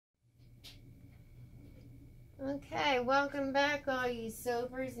Okay, welcome back all you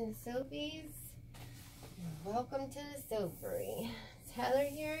soapers and soapies. Welcome to the Soapery. It's Heather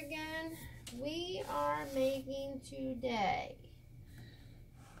here again. We are making today,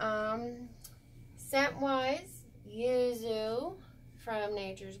 scent-wise, Yuzu from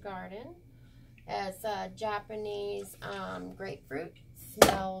Nature's Garden. It's Japanese grapefruit.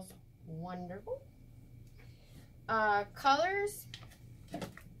 Smells wonderful. Colors.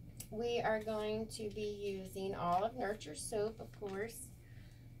 We are going to be using Olive Nurture soap, of course,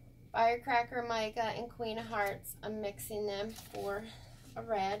 Firecracker Mica, and Queen of Hearts. I'm mixing them for a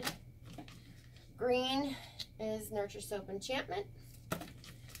red. Green is Nurture Soap Enchantment.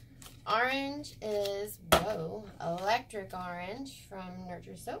 Orange is, Electric Orange from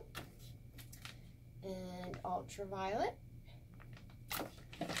Nurture Soap. And Ultraviolet.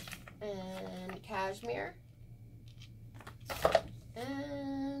 And Cashmere.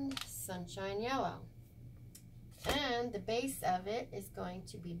 And Sunshine Yellow. And the base of it is going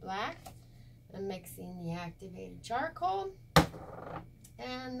to be black. I'm mixing the activated charcoal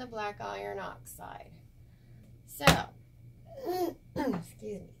and the black iron oxide. So,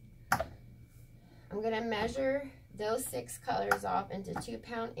 excuse me. I'm going to measure those 6 colors off into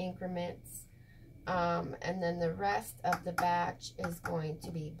 2-pound increments. And then the rest of the batch is going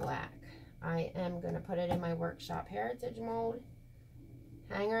to be black. I am going to put it in my workshop heritage mold.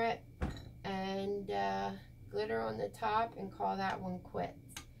 Hanger it and glitter on the top and call that one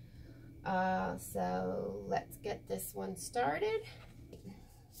quits. So let's get this one started.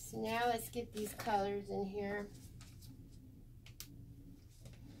 So now let's get these colors in here.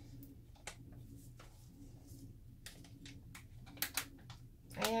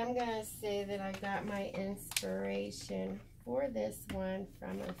 I am going to say that I got my inspiration for this one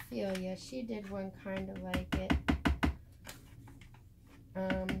from Ophelia. She did one kind of like it.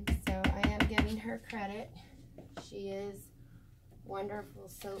 So I am giving her credit. She is a wonderful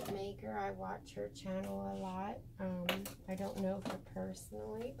soap maker. I watch her channel a lot. I don't know her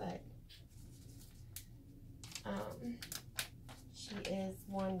personally, but she is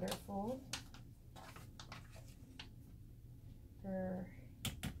wonderful.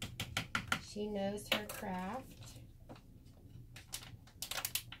 She knows her craft.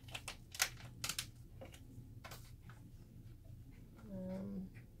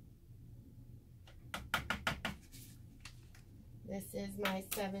 This is my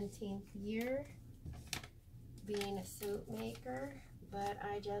 17th year being a soap maker, but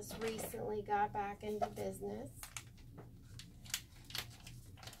I just recently got back into business.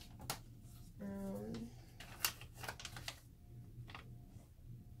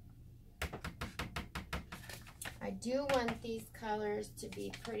 I do want these colors to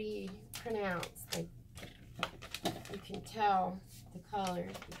be pretty pronounced. Like, you can tell the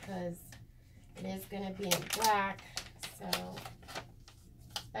colors because it is going to be in black, so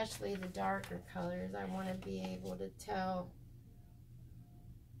especially the darker colors, I want to be able to tell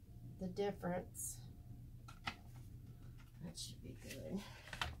the difference. That should be good.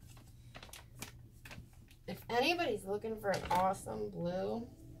 If anybody's looking for an awesome blue,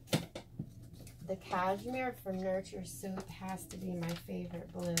 the Cashmere from Nurture Soap has to be my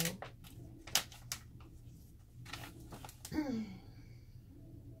favorite blue.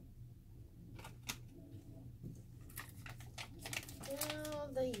 Now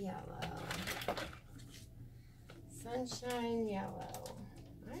the yellow. Sunshine Yellow.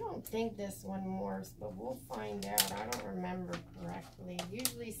 I don't think this one morphs, but we'll find out. I don't remember correctly.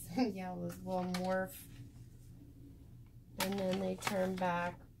 Usually some yellows will morph and then they turn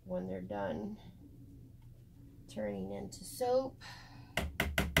back when they're done turning into soap. The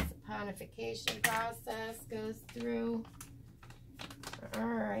saponification process goes through.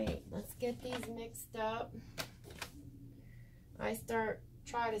 Alright, let's get these mixed up. I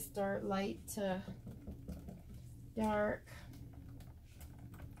try to start light to dark.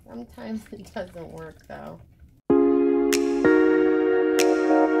 Sometimes it doesn't work though.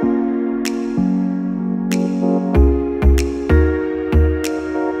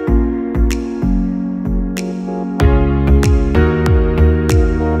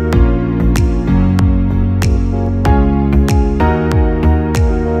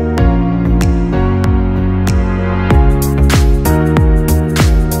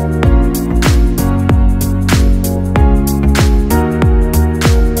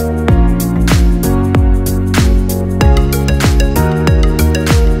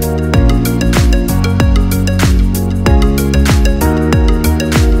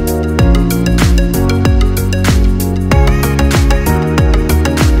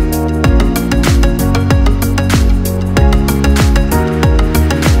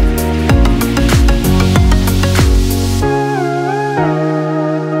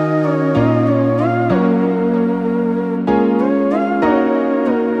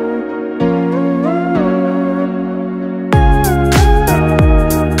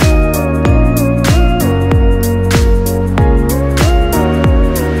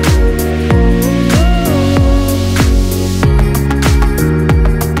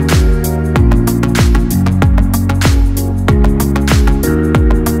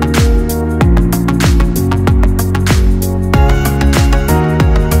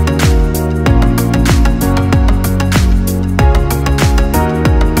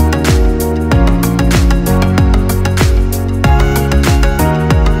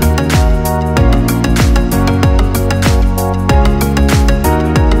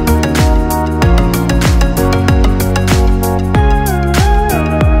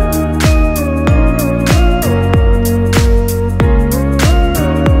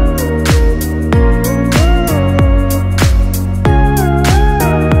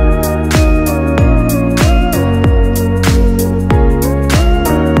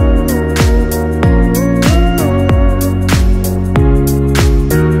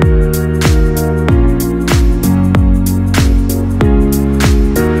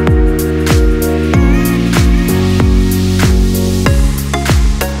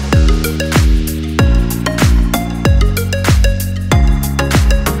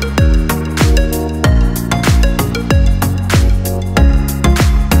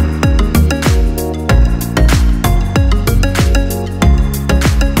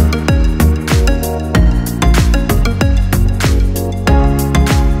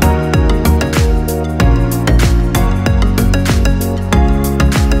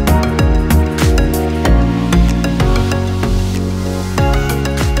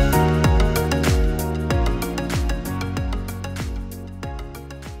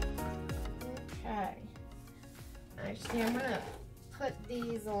 Actually, I'm gonna put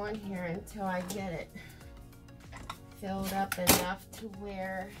these on here until I get it filled up enough to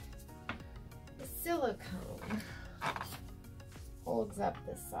where the silicone holds up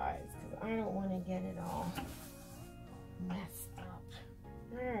the sides, because I don't want to get it all messed up.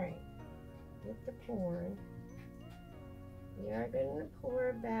 Alright, with the pouring, we are going to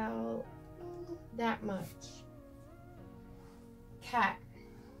pour about that much. Okay,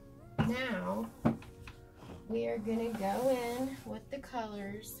 now we are going to go in with the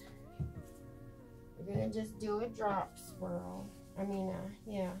colors. We're going to just do a drop swirl. I mean,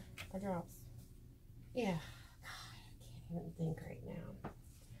 yeah, a drops. Yeah, God, I can't even think right now.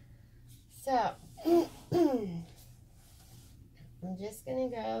 So, I'm just going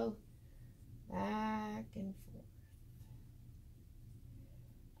to go back and forth.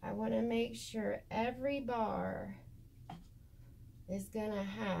 I want to make sure every bar is going to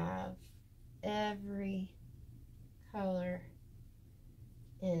have every color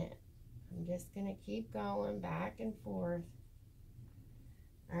in it. I'm just going to keep going back and forth.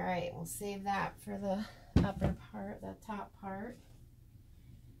 All right, we'll save that for the upper part, the top part.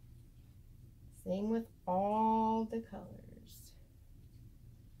 Same with all the colors.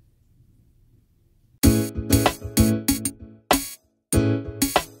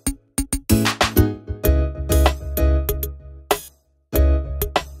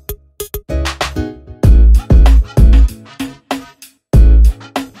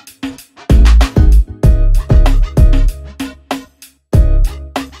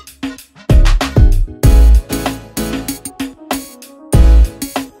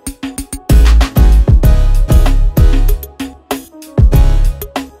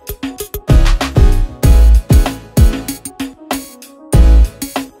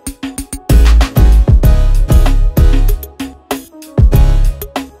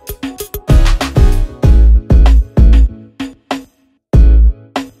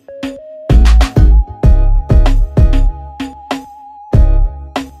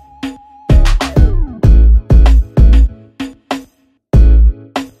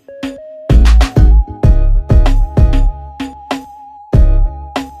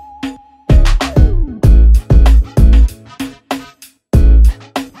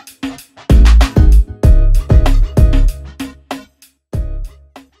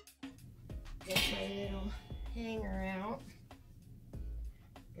 Hanger out,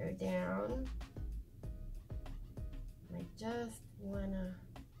 go down. I just want to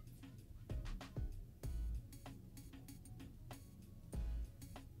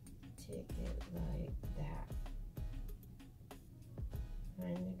take it like that.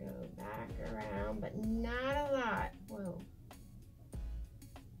 Kind of go back around, but not a lot. Whoa.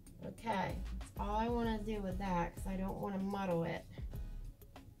 Okay, that's all I want to do with that, because I don't want to muddle it.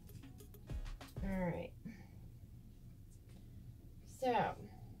 All right. So,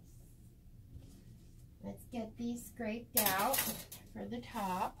 let's get these scraped out for the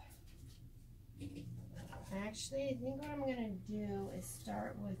top. Actually, I think what I'm going to do is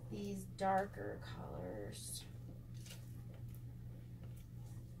start with these darker colors.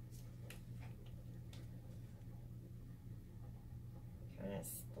 Kind of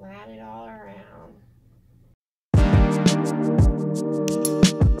splat it all around.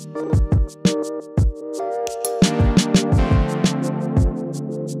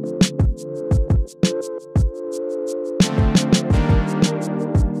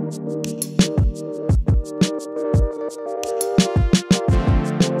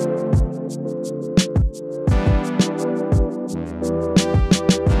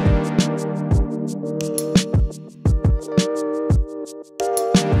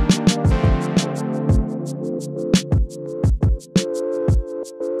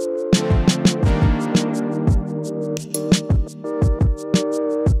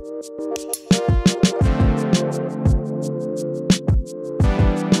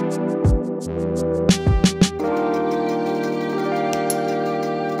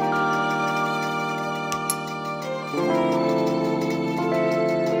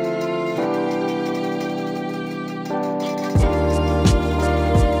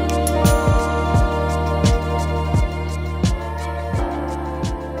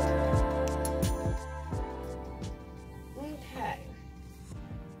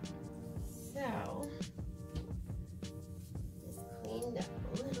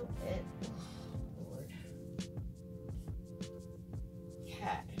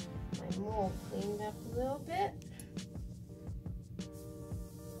 Mold cleaned up a little bit.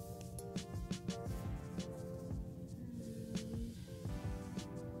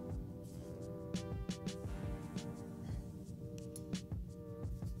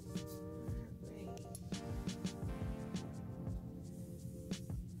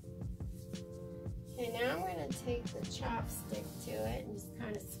 take the chopstick to it and just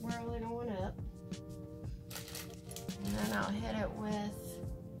kind of swirl it on up. And then I'll hit it with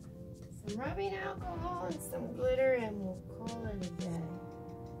some rubbing alcohol and some glitter, and we'll call it a day.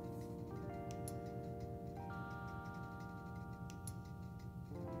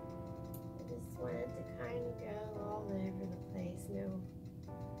 I just wanted to kind of go all over the place. No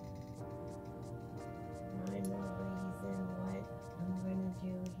rhyme or reason what I'm going to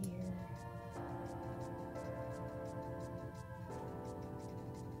do here.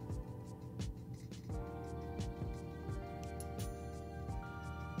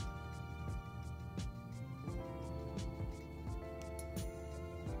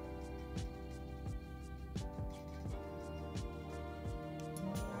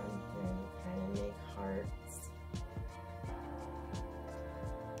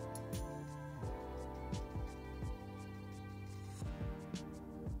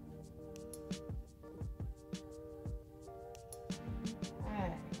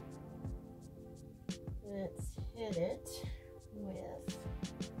 Let's hit it with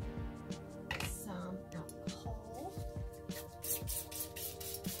some alcohol.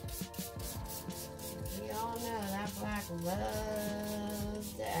 We all know that black loves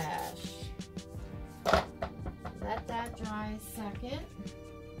dash. Let that dry a second,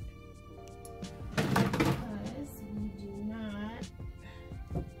 because we do not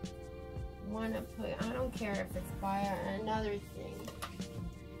want to put, I don't care if it's bio, another thing.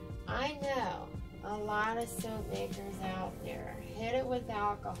 I know a lot of soap makers out there hit it with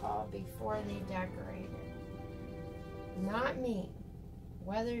alcohol before they decorate it. Not me.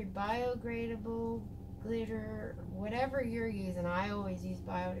 Whether biodegradable, glitter, whatever you're using, I always use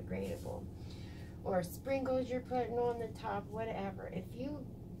biodegradable. Or sprinkles you're putting on the top, whatever. If you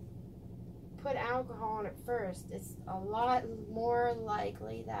put alcohol on it first, it's a lot more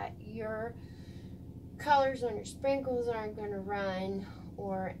likely that your colors on your sprinkles aren't going to run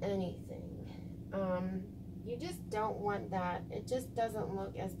or anything. You just don't want that. It just doesn't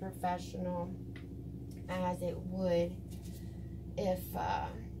look as professional as it would if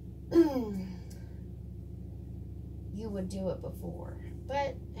you would do it before.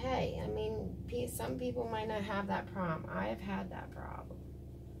 But hey, I mean, some people might not have that problem. I've had that problem.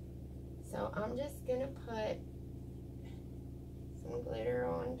 So I'm just gonna put some glitter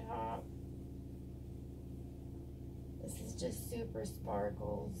on top. This is just super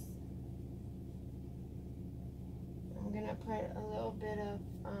sparkles. I'm gonna put a little bit of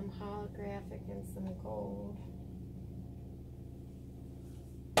holographic and some gold.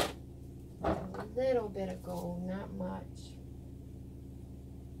 A little bit of gold, not much.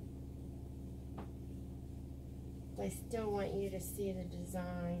 I still want you to see the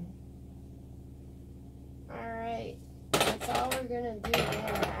design. Alright, that's all we're gonna do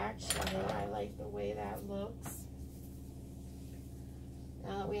there. Actually, I like the way that looks.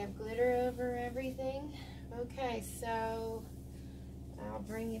 Now that we have glitter over everything. Okay, so I'll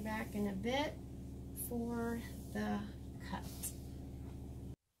bring you back in a bit for the cut.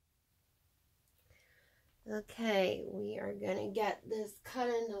 Okay, we are gonna get this cut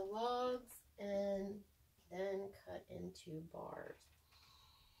into logs and then cut into bars.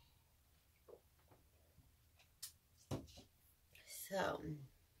 So,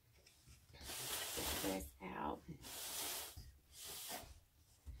 get this out.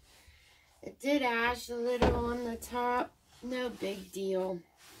 It did ash a little on the top, no big deal.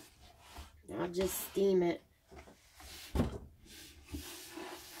 I'll just steam it.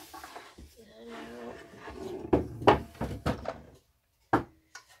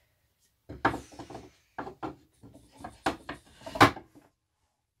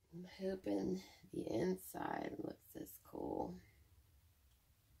 I'm hoping the inside looks this cool.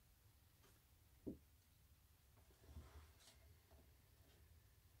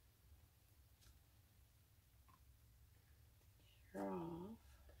 Off.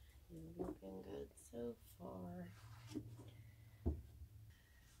 You're looking good so far.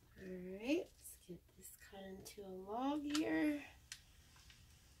 Alright, let's get this cut into a log here.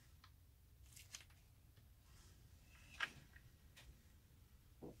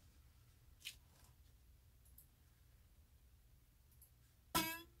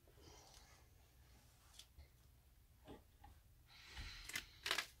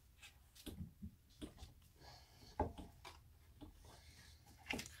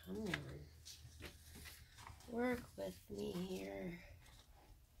 Come on. Work with me here.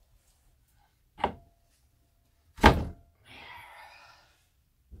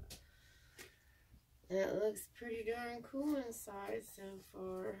 That looks pretty darn cool inside so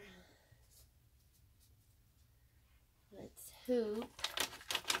far. Let's hope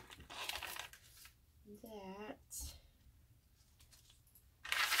that.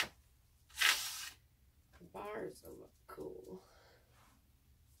 The bars will look cool.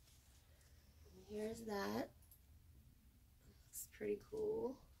 Here's that. Looks pretty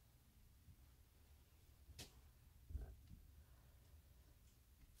cool.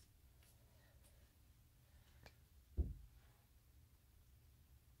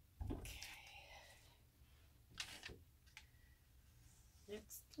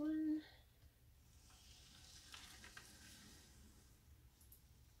 Next one.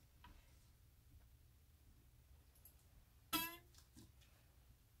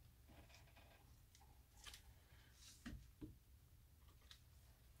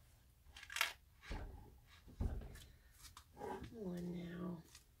 One now.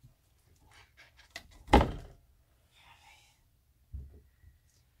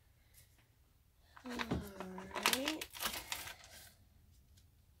 All right.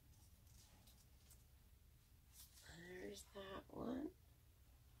 There's that one.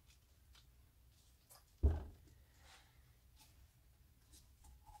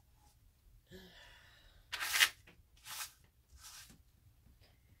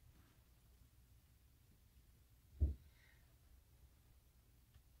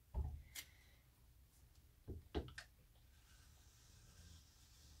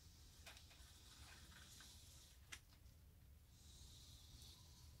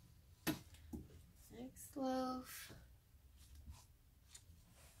 Next loaf.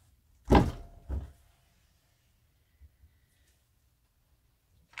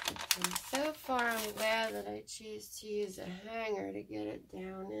 And so far, I'm glad that I choose to use a hanger to get it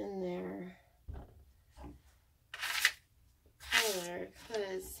down in there. Color,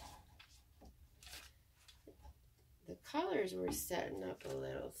 because the colors were setting up a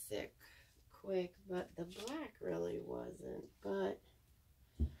little thick quick, but the black really wasn't. But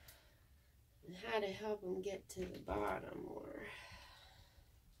I had to help them get to the bottom more.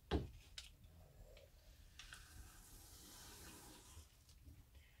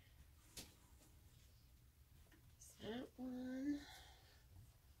 That one.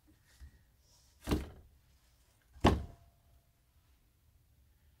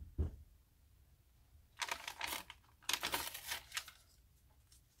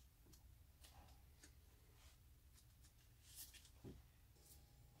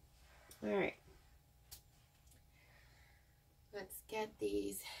 All right. Let's get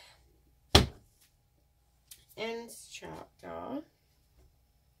these ends chopped off.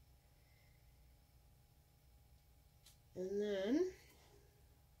 And then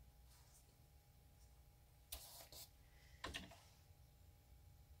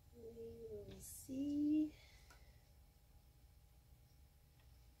we will see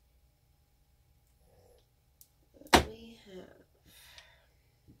what we have.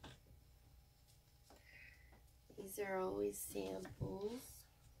 These are always samples.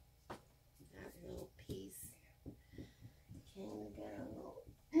 That little piece can go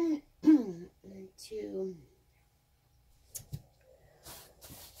into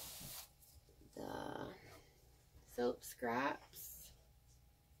the soap scraps.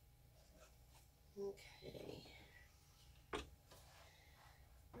 Okay.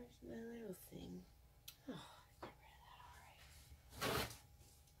 Where's my little thing? Oh, I get rid of that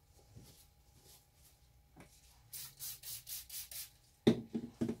already.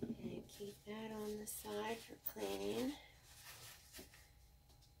 Okay, keep that on the side for cleaning.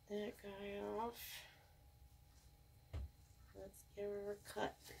 That guy off. Let's give her a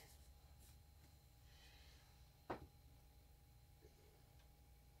cut.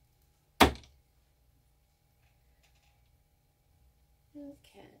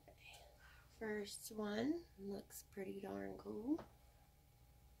 Okay, first one looks pretty darn cool.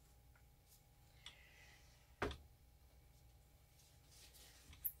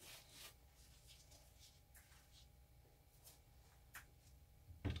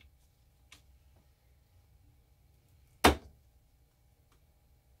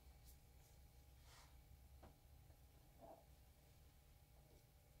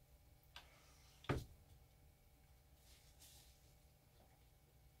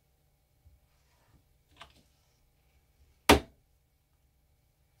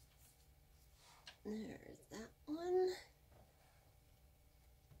 There's that one.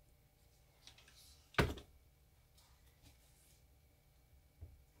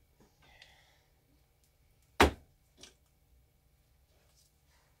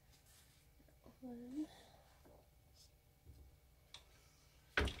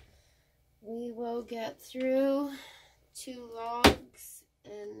 We will get through 2 logs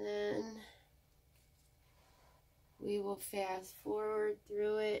and then we will fast forward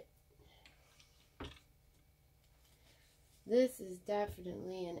through it This is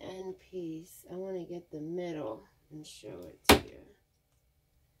definitely an end piece. I want to get the middle and show it to you.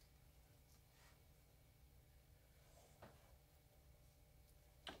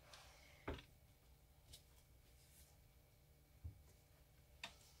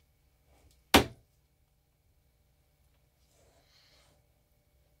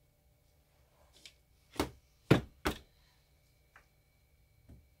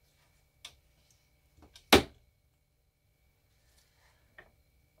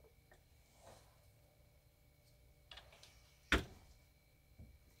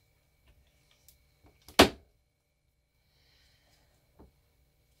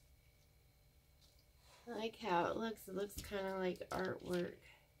 I like how it looks. It looks kind of like artwork.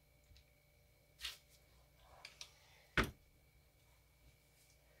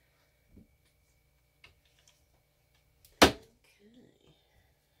 Okay.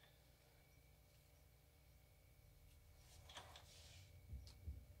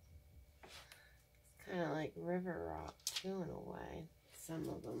 It's kind of like river rock too in a way, some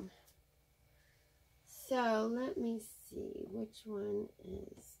of them. So let me see which one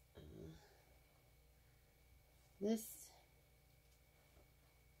is this.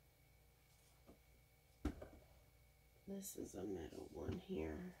 This is a middle one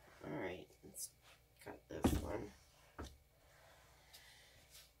here. All right, let's cut this one.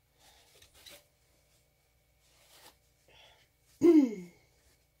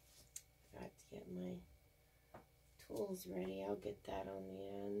 Got to get my tools ready. I'll get that on the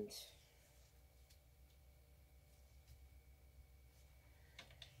end.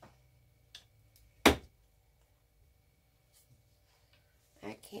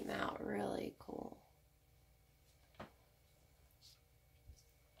 That came out really cool.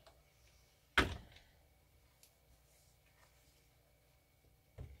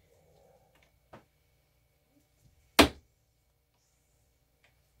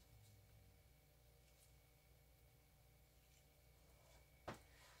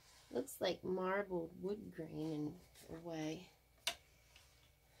 Looks like marbled wood grain in a way.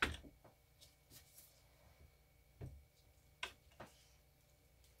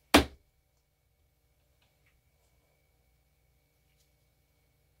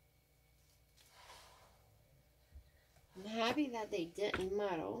 I'm happy that they didn't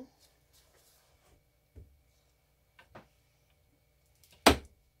muddle.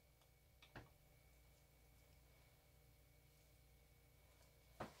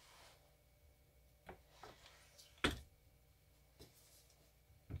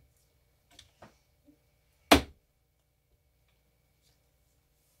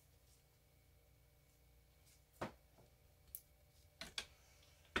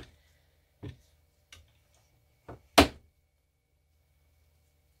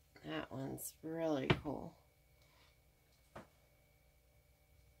 That one's really cool.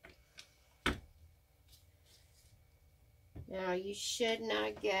 Now you should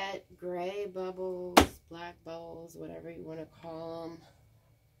not get gray bubbles, black bubbles, whatever you want to call them.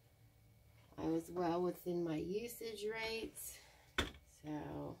 I was well within my usage rates,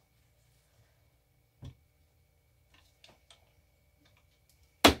 so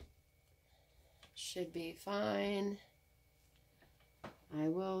should be fine. I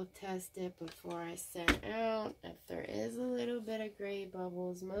will test it before I send out. If there is a little bit of gray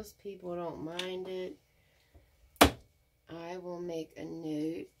bubbles, most people don't mind it. I will make a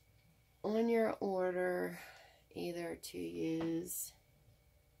note on your order either to use,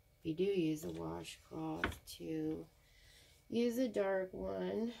 if you do use a washcloth, to use a dark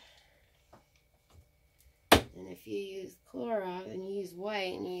one. And if you use Clorox and you use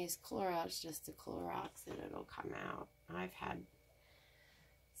white and you use Clorox just to Clorox it, it'll come out. I've had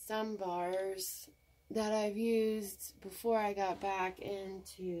some bars that I've used before I got back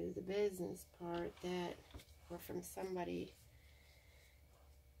into the business part that were from somebody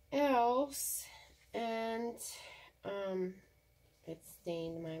else, and it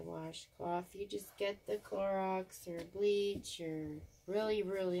stained my washcloth. You just get the Clorox or bleach or really,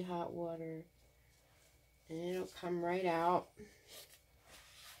 really hot water and it'll come right out.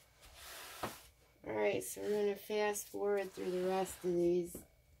 Alright, so we're going to fast forward through the rest of these.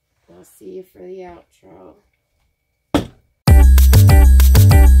 I'll see you for the outro.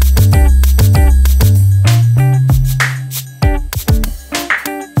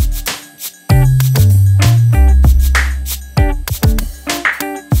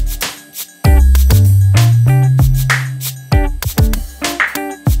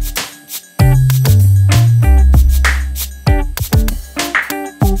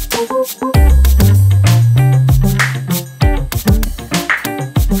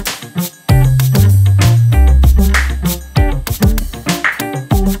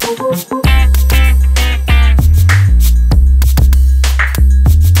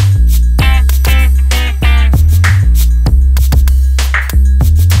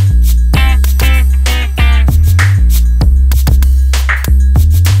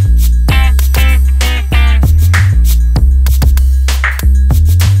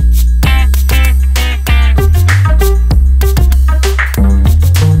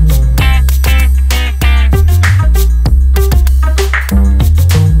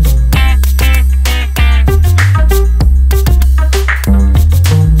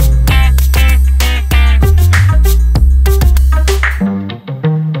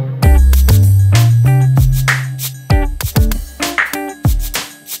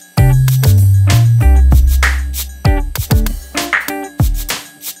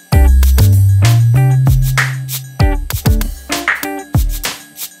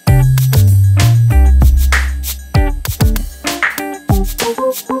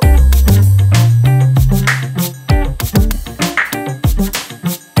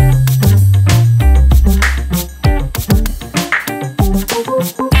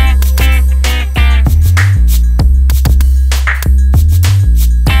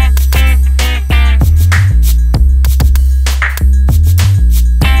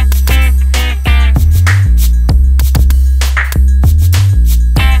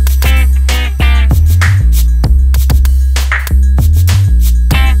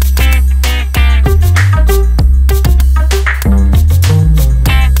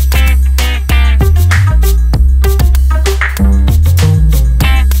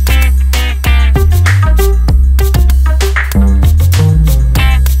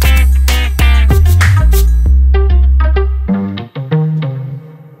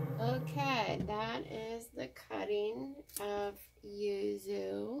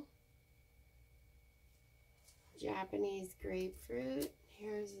 Japanese grapefruit.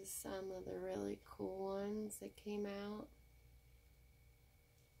 Here's some of the really cool ones that came out.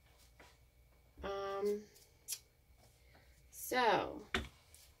 So,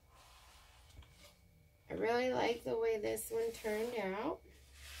 I really like the way this one turned out.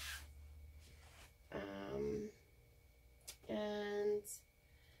 And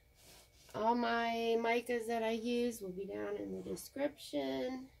all my micas that I use will be down in the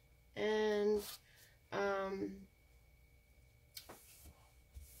description. And, God,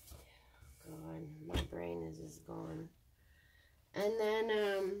 my brain is just gone. And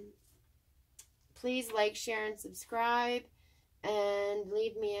then, please like, share, and subscribe. And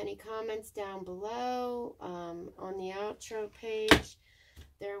leave me any comments down below. On the outro page,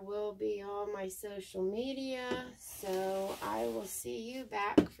 there will be all my social media. So I will see you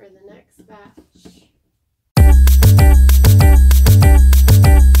back for the next batch.